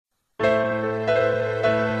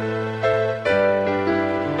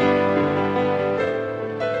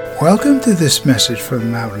Welcome to this message from the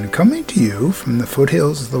mountain, coming to you from the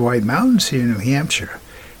foothills of the White Mountains here in New Hampshire.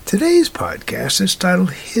 Today's podcast is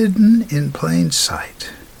titled Hidden in Plain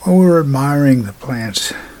Sight. While we're admiring the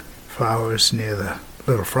plants, flowers near the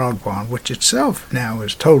Little Frog Pond, which itself now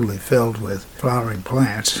is totally filled with flowering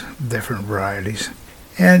plants, different varieties,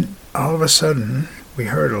 and all of a sudden we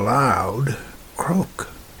heard a loud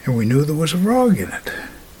croak, and we knew there was a frog in it.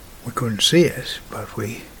 We couldn't see it, but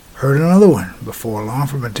we heard another one before long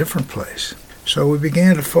from a different place. So we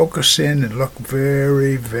began to focus in and look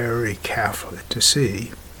very, very carefully to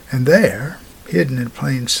see. And there, hidden in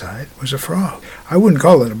plain sight, was a frog. I wouldn't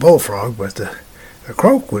call it a bullfrog, but the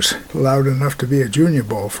croak was loud enough to be a junior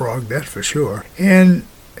bullfrog, that's for sure. And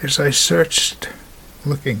as I searched,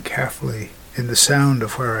 looking carefully in the sound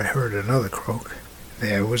of where I heard another croak,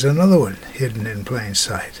 there was another one hidden in plain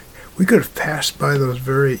sight. We could have passed by those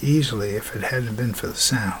very easily if it hadn't been for the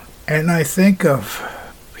sound. And I think of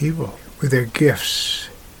people with their gifts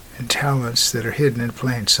and talents that are hidden in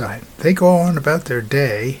plain sight. They go on about their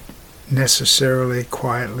day necessarily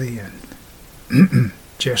quietly and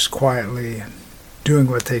just quietly and doing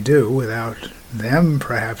what they do without them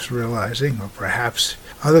perhaps realizing, or perhaps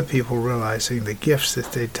other people realizing, the gifts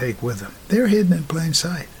that they take with them. They're hidden in plain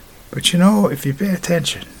sight. But if you pay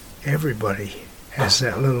attention, everybody has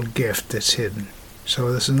that little gift that's hidden. So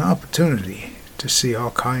there's an opportunity to see all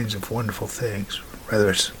kinds of wonderful things, whether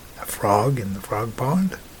it's a frog in the frog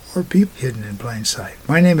pond or people hidden in plain sight.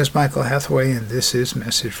 My name is Michael Hathaway, and this is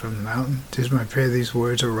Message from the Mountain. It is my prayer these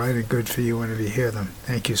words are right and good for you whenever you hear them.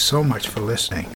 Thank you so much for listening.